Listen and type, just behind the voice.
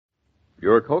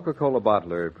Your Coca-Cola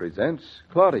bottler presents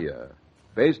Claudia,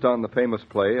 based on the famous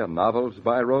play and novels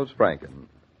by Rose Franken.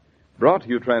 Brought to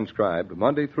you transcribed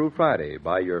Monday through Friday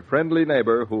by your friendly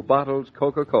neighbor who bottles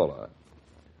Coca-Cola.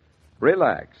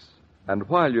 Relax, and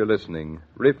while you're listening,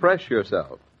 refresh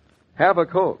yourself. Have a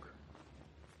Coke.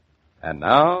 And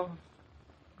now,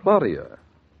 Claudia.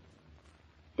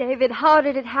 David, how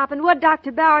did it happen? What did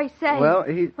Dr. Barry say? Well,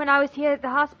 When I was here at the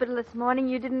hospital this morning,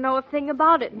 you didn't know a thing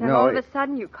about it. And then all of a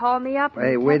sudden, you called me up and...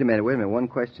 Hey, wait a minute. One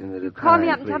question at a time, You called me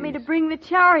up and please. told me to bring the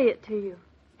chariot to you.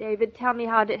 David, tell me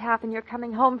how did it happen. You're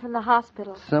coming home from the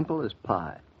hospital. Simple as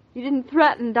pie. You didn't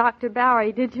threaten Dr.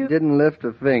 Barry, did you? Didn't lift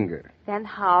a finger. Then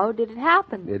how did it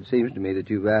happen? It seems to me that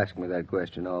you've asked me that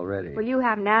question already. Well, you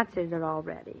haven't answered it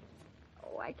already.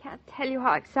 Oh, I can't tell you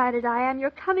how excited I am. You're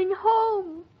coming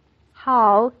home.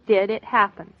 How did it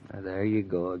happen? Now, there you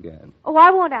go again. Oh, I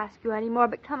won't ask you anymore,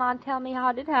 but come on, tell me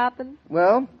how did it happen.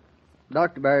 Well,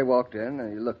 Dr. Barry walked in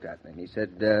and he looked at me and he said,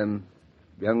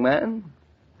 young man,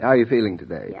 how are you feeling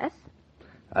today? Yes?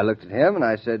 I looked at him and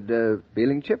I said,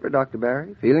 feeling chipper, Dr.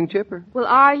 Barry, feeling chipper. Well,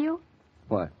 are you?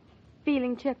 What?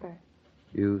 Feeling chipper.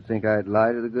 You think I'd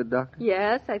lie to the good doctor?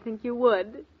 Yes, I think you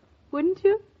would. Wouldn't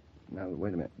you? Now,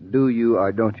 wait a minute. Do you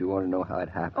or don't you want to know how it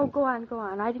happened? Oh, go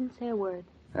on. I didn't say a word.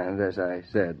 And as I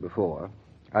said before,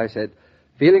 I said,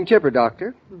 feeling chipper,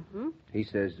 doctor. Mm-hmm. He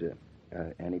says,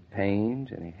 any pains,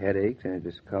 any headaches, any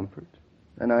discomfort?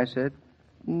 And I said,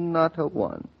 not a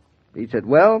one. He said,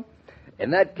 well,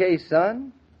 in that case,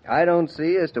 son, I don't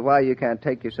see as to why you can't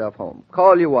take yourself home.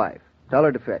 Call your wife. Tell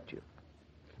her to fetch you.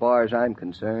 As far as I'm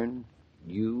concerned,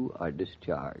 you are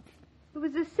discharged. It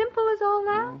was as simple as all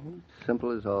that? Mm-hmm.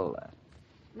 Simple as all that.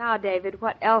 Now, David,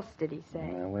 what else did he say?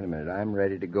 Now, wait a minute. I'm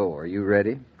ready to go. Are you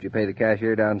ready? Did you pay the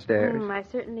cashier downstairs? I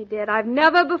certainly did. I've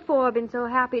never before been so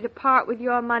happy to part with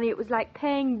your money. It was like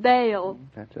paying bail.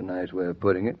 That's a nice way of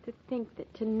putting it. To think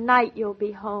that tonight you'll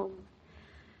be home.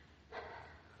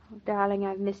 Oh, darling,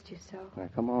 I've missed you so. Now,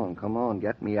 come on.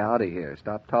 Get me out of here.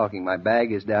 Stop talking. My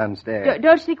bag is downstairs.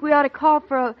 Don't you think we ought to call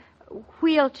for a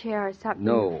wheelchair or something?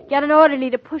 No. Get an orderly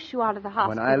to push you out of the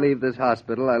hospital. When I leave this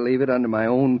hospital, I leave it under my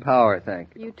own power, thank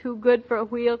you. You too good for a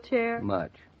wheelchair?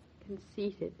 Much.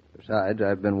 Conceited. Besides,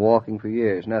 I've been walking for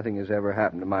years. Nothing has ever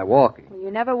happened to my walking. Well,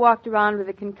 you never walked around with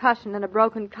a concussion and a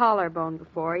broken collarbone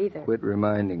before, either. Quit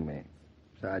reminding me.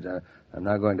 Besides, I'm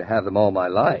not going to have them all my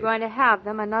life. You're going to have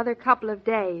them another couple of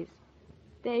days.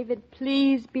 David,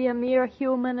 please be a mere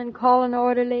human and call an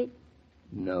orderly.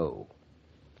 No.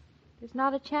 There's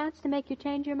not a chance to make you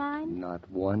change your mind? Not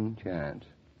one chance.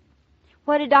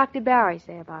 What did Dr. Barry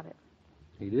say about it?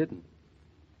 He didn't.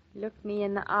 Look me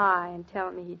in the eye and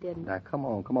tell me he didn't. Now, come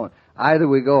on. Either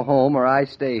we go home or I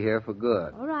stay here for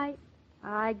good. All right.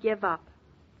 I give up.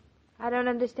 I don't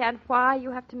understand why you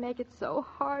have to make it so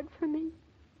hard for me.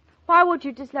 Why won't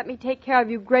you just let me take care of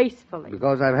you gracefully?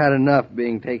 Because I've had enough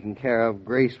being taken care of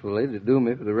gracefully to do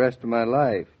me for the rest of my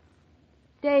life.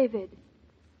 David,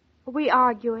 are we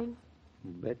arguing?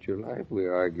 Bet your life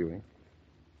we're arguing.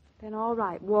 Then all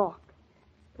right, walk.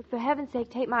 But for heaven's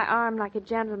sake, take my arm like a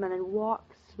gentleman and walk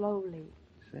slowly.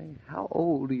 Say, how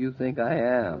old do you think I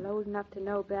am? Well, old enough to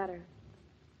know better.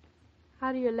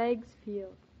 How do your legs feel?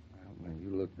 Well,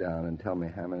 you look down and tell me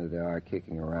how many there are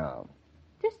kicking around.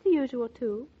 Just the usual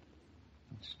 2.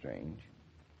 That's strange.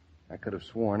 I could have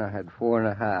sworn I had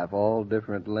 4.5, all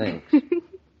different lengths.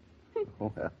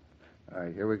 Well, all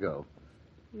right, here we go.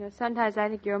 You know, sometimes I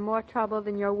think you're more trouble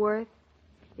than you're worth.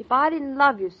 If I didn't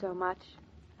love you so much,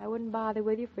 I wouldn't bother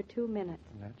with you for 2 minutes.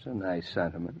 That's a nice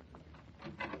sentiment.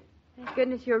 Thank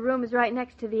goodness your room is right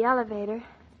next to the elevator.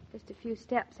 Just a few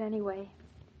steps anyway.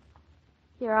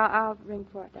 Here, I'll ring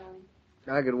for it, darling.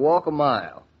 I could walk a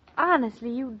mile. Honestly,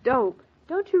 you dope.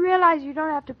 Don't you realize you don't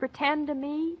have to pretend to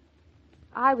me?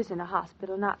 I was in a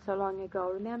hospital not so long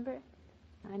ago, remember?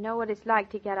 I know what it's like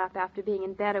to get up after being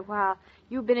in bed a while.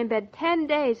 You've been in bed 10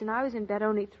 days, and I was in bed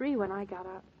only 3 when I got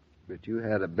up. But you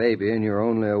had a baby, and you're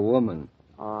only a woman.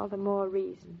 All the more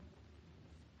reason.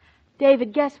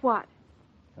 David, guess what?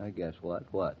 I guess what?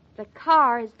 What? The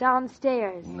car is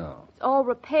downstairs. No. It's all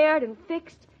repaired and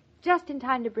fixed just in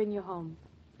time to bring you home.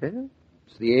 Yeah?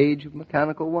 It's the age of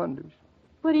mechanical wonders.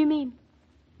 What do you mean?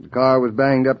 The car was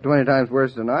banged up 20 times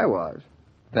worse than I was.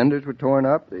 Fenders were torn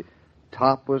up, the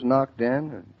top was knocked in,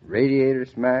 the radiator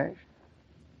smashed.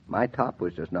 My top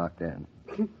was just knocked in.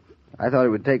 I thought it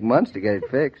would take months to get it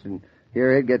fixed, and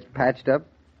here it gets patched up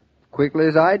quickly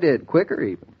as I did, quicker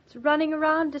even. It's running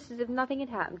around just as if nothing had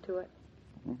happened to it.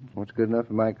 What's good enough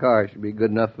for my car should be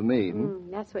good enough for me.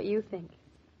 That's what you think.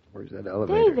 Where's that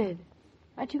elevator? David,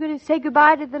 aren't you going to say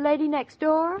goodbye to the lady next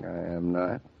door? I am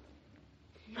not.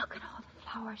 Look at all the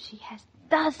flowers she has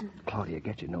dozen. Claudia,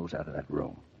 get your nose out of that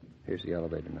room. Here's the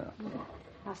elevator now.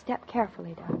 Now step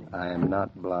carefully, darling. I am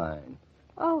not blind.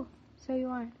 Oh, so you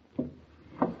aren't.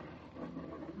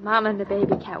 Mama and the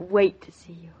baby can't wait to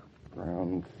see you.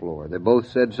 Ground floor. They both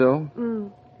said so?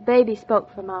 Baby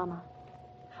spoke for Mama.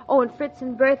 Oh, and Fritz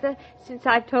and Bertha, since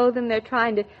I've told them, they're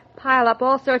trying to pile up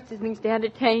all sorts of things to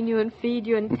entertain you and feed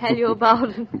you and tell you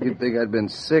about. You'd think I'd been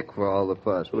sick for all the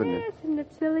fuss, wouldn't Yes, isn't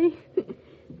it silly?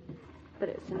 But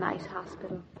it's a nice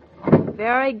hospital. I'm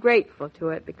very grateful to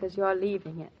it because you're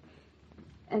leaving it.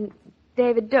 And,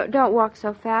 David, don't walk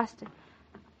so fast.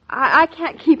 I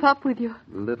can't keep up with you.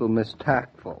 Little Miss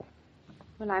Tactful.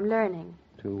 Well, I'm learning.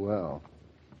 Too well.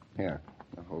 Here,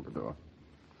 I'll hold the door.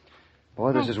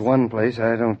 Boy, this is one place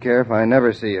I don't care if I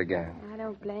never see again. I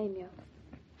don't blame you.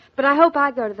 But I hope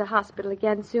I go to the hospital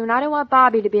again soon. I don't want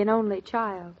Bobby to be an only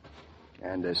child.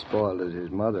 And as spoiled as his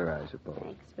mother, I suppose.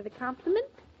 Thanks for the compliment.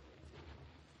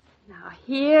 Now,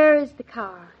 here is the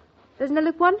car. Doesn't it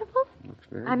look wonderful? Looks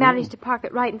very I managed to park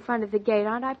it right in front of the gate.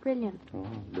 Aren't I brilliant? Oh,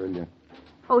 brilliant.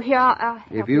 Oh, here, I'll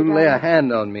help If you lay a darling.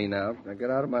 hand on me now get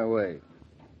out of my way.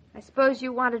 I suppose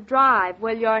you want to drive.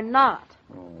 Well, you're not.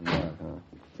 Oh, not, huh?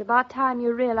 It's about time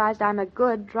you realized I'm a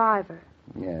good driver.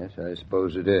 Yes, I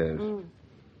suppose it is.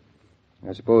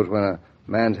 I suppose when a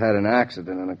man's had an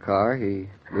accident in a car, he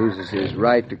loses his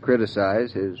right to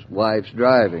criticize his wife's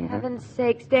driving. Huh? Heaven's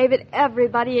sakes, David,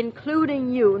 everybody,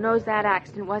 including you, knows that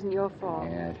accident wasn't your fault.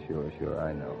 Yeah, sure,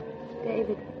 I know.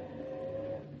 David,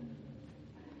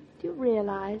 do you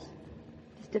realize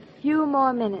just a few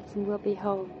more minutes and we'll be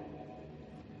home?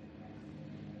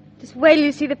 Just wait till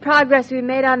you see the progress we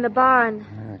made on the barn.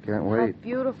 I can't How wait.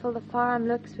 beautiful the farm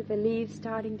looks with the leaves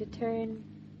starting to turn.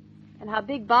 And how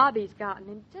big Bobby's gotten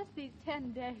in just these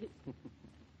 10 days.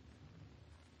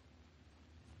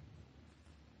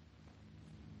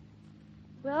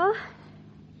 Well,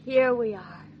 here we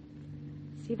are.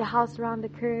 See the house around the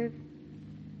curve?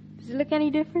 Does it look any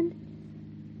different?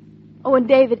 Oh, and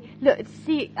David, look,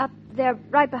 see up there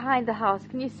right behind the house.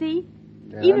 Can you see?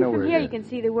 Yeah, I Even know from where here, it you is. can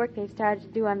see the work they've started to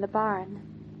do on the barn.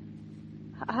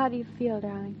 How do you feel,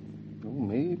 darling? Oh,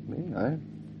 me,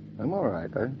 I'm all right.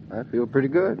 I feel pretty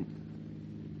good.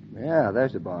 Yeah,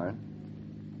 there's the barn.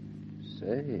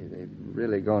 Say, they've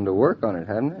really gone to work on it,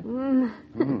 haven't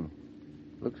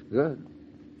they? Looks good.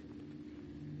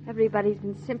 Everybody's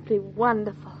been simply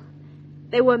wonderful.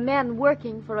 They were men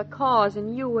working for a cause,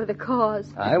 and you were the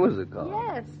cause. I was the cause.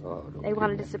 Yes. Oh, don't They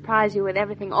wanted to surprise you with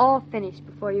everything all finished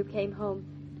before you came home.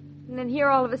 And then here,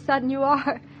 all of a sudden, you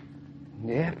are.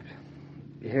 Yep.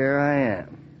 Here I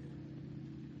am.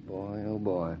 Boy, oh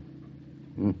boy.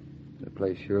 The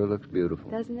place sure looks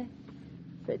beautiful. Doesn't it?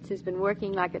 Fritz has been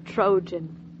working like a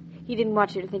Trojan. He didn't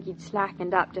want you to think he'd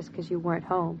slackened up just because you weren't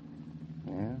home.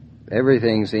 Yeah.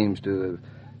 Everything seems to have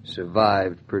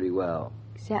survived pretty well.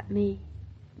 Except me.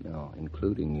 No,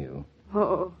 including you.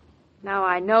 Oh, now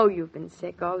I know you've been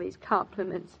sick, all these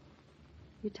compliments.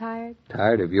 You tired?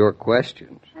 Tired of your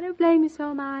questions. I don't blame you,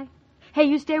 so am I. Hey,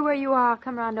 you stay where you are. I'll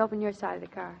come around to open your side of the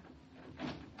car.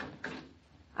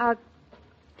 I'll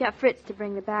get Fritz to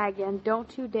bring the bag in.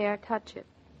 Don't you dare touch it.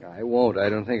 I won't. I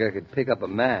don't think I could pick up a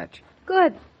match.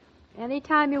 Good.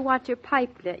 Anytime you want your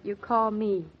pipe lit, you call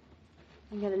me.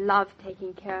 I'm going to love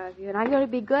taking care of you, and I'm going to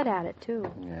be good at it, too.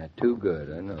 Yeah, too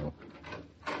good, I know.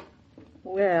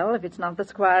 Well, if it's not the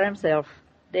squire himself.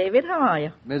 David, how are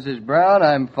you? Mrs. Brown,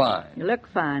 I'm fine. You look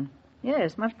fine.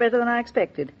 Yes, much better than I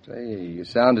expected. Say, you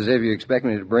sound as if you expect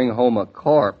me to bring home a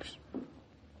corpse.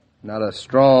 Not a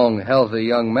strong, healthy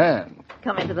young man.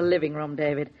 Come into the living room,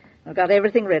 David. I've got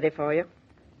everything ready for you.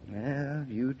 Well,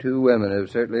 you two women have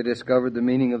certainly discovered the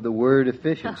meaning of the word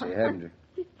efficiency, haven't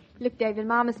you? Look, David,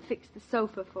 Mama's fixed the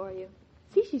sofa for you.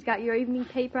 See, she's got your evening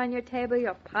paper on your table,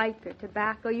 your pipe, your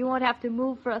tobacco. You won't have to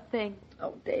move for a thing.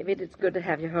 Oh, David, it's good to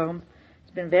have you home.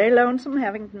 It's been very lonesome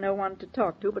having no one to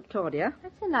talk to but Claudia.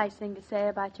 That's a nice thing to say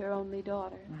about your only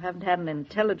daughter. I haven't had an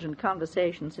intelligent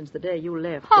conversation since the day you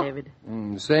left, Huh. David.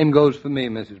 The same goes for me,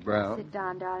 Mrs. Brown. Sit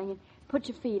down, darling, and put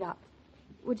your feet up.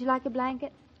 Would you like a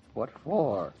blanket? What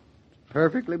for?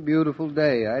 Perfectly beautiful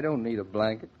day. I don't need a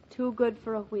blanket. Too good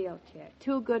for a wheelchair.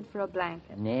 Too good for a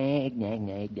blanket. Nag, nag,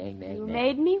 nag, nag, nag, You nag.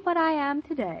 made me what I am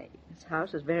today. This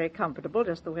house is very comfortable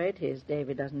just the way it is.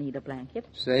 David doesn't need a blanket.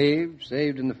 Saved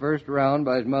in the first round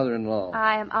by his mother-in-law.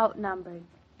 I am outnumbered.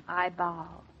 I bow.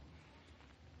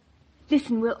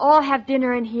 Listen, we'll all have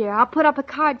dinner in here. I'll put up a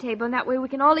card table, and that way we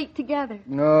can all eat together.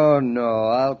 No,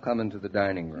 I'll come into the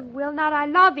dining You room. will not. I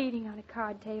love eating on a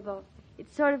card table.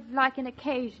 It's sort of like an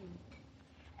occasion.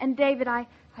 And, David, I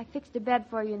fixed a bed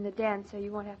for you in the den so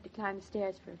you won't have to climb the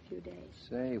stairs for a few days.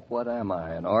 Say, what am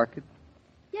I, an orchid?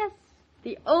 Yes,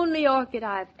 The only orchid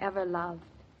I've ever loved.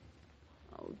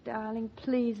 Oh, darling,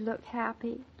 please look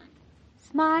happy.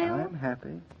 Smile. I'm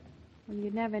happy. Well, you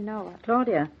never know it.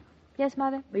 Claudia, Yes,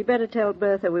 Mother? we better tell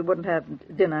Bertha we wouldn't have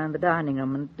dinner in the dining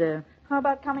room. And how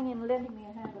about coming in and lending me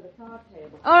a hand with the card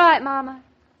table? All right, Mama.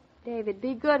 David,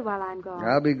 be good while I'm gone.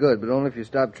 I'll be good, but only if you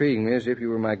stop treating me as if you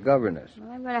were my governess.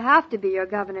 Well, I'm going to have to be your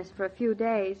governess for a few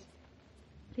days.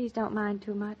 Please don't mind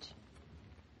too much.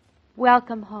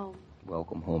 Welcome home.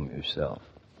 Welcome home yourself.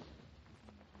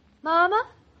 Mama,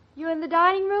 you in the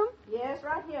dining room? Yes,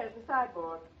 right here at the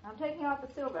sideboard. I'm taking out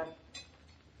the silver.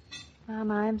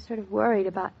 Mama, I'm sort of worried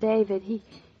about David. He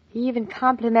even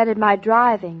complimented my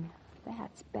driving.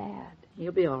 That's bad.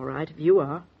 He'll be all right if you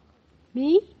are.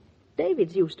 Me?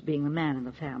 David's used to being the man in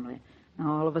the family.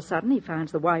 Now, all of a sudden, he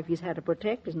finds the wife he's had to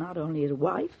protect is not only his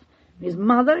wife, his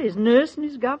mother, his nurse, and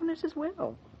his governess as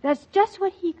well. That's just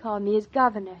what he called me, his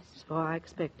governess. So I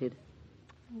expected.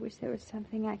 I wish there was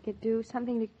something I could do,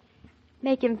 something to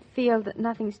make him feel that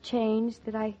nothing's changed,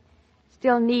 that I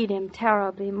still need him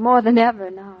terribly, more than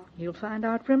ever now. He'll find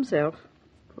out for himself.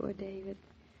 Poor David.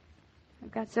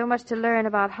 I've got so much to learn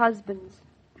about husbands.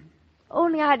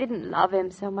 Only I didn't love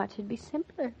him so much, it'd be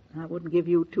simpler. I wouldn't give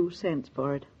you 2 cents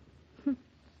for it.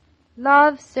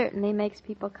 Love certainly makes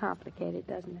people complicated,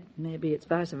 doesn't it? Maybe it's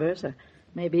vice versa.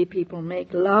 Maybe people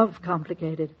make love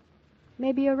complicated.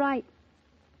 Maybe you're right.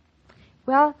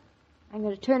 Well, I'm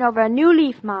going to turn over a new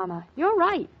leaf, Mama. You're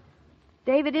right.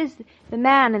 David is the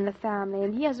man in the family,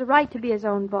 and he has a right to be his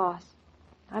own boss.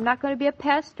 I'm not going to be a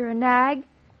pest or a nag.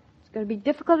 It's going to be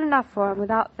difficult enough for him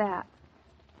without that.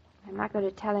 I'm not going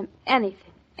to tell him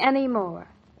anything anymore.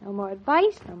 No more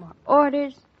advice, no more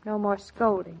orders, no more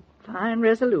scolding. Fine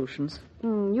resolutions.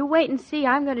 You wait and see.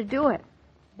 I'm going to do it.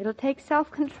 It'll take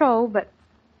self-control, but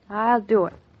I'll do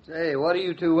it. Say, what are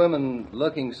you two women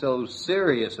looking so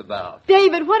serious about?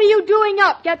 David, what are you doing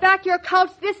up? Get back to your couch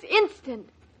this instant.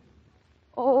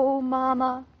 Oh,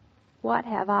 Mama, what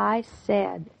have I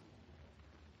said?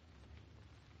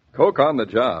 Coke on the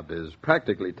job is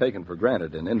practically taken for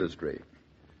granted in industry.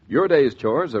 Your day's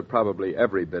chores are probably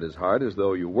every bit as hard as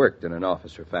though you worked in an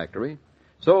office or factory.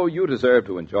 So you deserve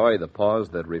to enjoy the pause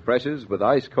that refreshes with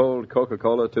ice-cold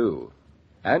Coca-Cola, too.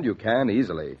 And you can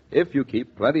easily, if you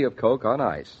keep plenty of Coke on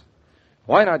ice.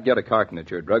 Why not get a carton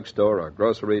at your drugstore or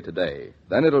grocery today?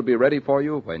 Then it'll be ready for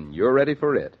you when you're ready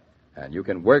for it. And you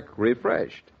can work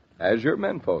refreshed, as your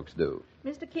men folks do.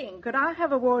 Mr. King, could I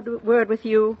have a word with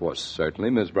you? Well, certainly,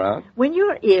 Miss Brown. When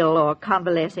you're ill or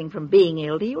convalescing from being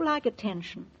ill, do you like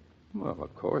attention? Well,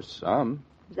 of course, some.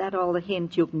 Is that all the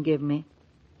hint you can give me?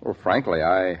 Well, frankly,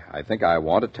 I think I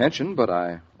want attention, but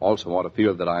I also want to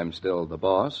feel that I'm still the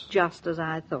boss. Just as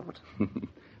I thought.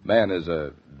 Man is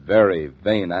a very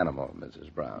vain animal,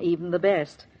 Mrs. Brown. Even the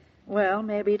best. Well,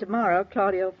 maybe tomorrow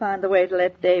Claudia will find the way to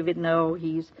let David know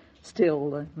he's still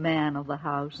the man of the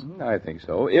house. I think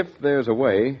so. If there's a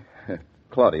way,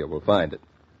 Claudia will find it.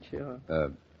 Sure.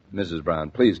 Mrs.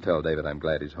 Brown, please tell David I'm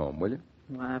glad he's home, will you?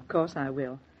 Why, of course I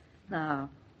will. Now,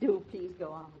 do please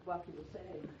go on with what you were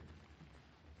saying.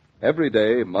 Every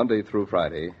day, Monday through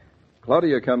Friday,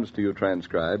 Claudia comes to you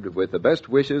transcribed with the best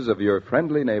wishes of your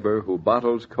friendly neighbor who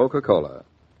bottles Coca-Cola.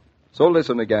 So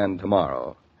listen again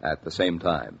tomorrow at the same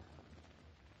time.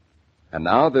 And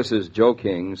now this is Joe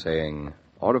King saying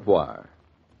au revoir.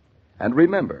 And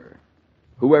remember,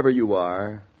 whoever you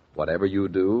are, whatever you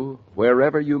do,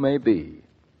 wherever you may be,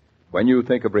 when you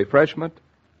think of refreshment,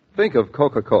 think of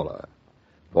Coca-Cola.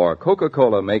 For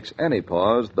Coca-Cola makes any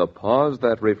pause the pause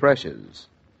that refreshes.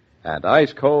 And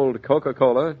ice-cold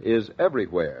Coca-Cola is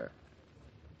everywhere.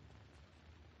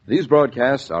 These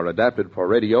broadcasts are adapted for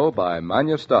radio by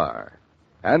Manya Starr,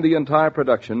 and the entire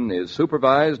production is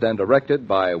supervised and directed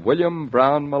by William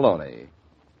Brown Maloney.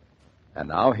 And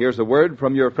now here's a word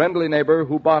from your friendly neighbor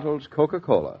who bottles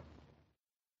Coca-Cola.